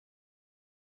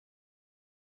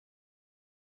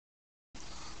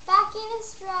back in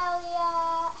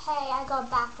Australia. Hey, I got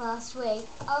back last week.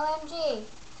 OMG.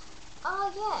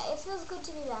 Oh yeah, it feels good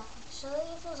to be back actually.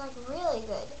 It feels like really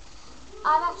good.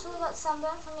 I've actually got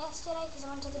sunburn from yesterday because I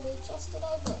went to the beach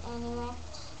yesterday, but anyway.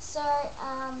 So,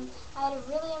 I had a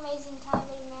really amazing time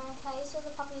in America. I saw the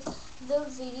puppies. The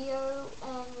video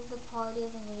and the quality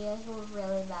of the videos were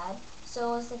really bad.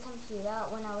 So was the computer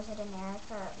when I was at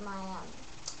America at my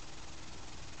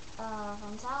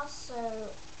friend's house. So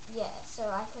yeah, so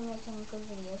I couldn't make any good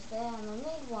videos there. I only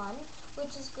made one,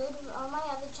 which is good. On my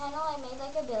other channel, I made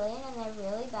like 1 billion, and they're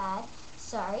really bad.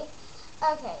 Sorry.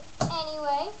 Okay.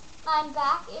 Anyway, I'm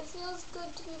back. It feels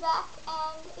good to be back,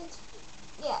 and it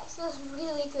feels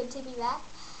really good to be back.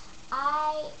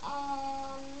 I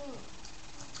am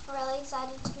really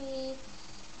excited to be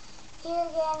here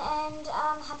again, and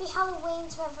happy Halloween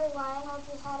to everyone. Hope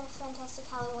you've had a fantastic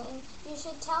Halloween. You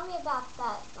should tell me about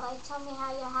that. Like, tell me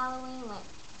how your Halloween went.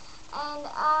 And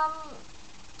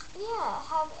yeah,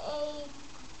 have a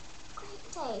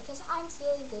great day, because I'm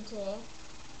feeling good today.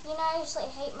 You know, I usually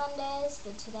hate Mondays,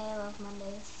 but today I love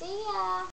Mondays. See ya!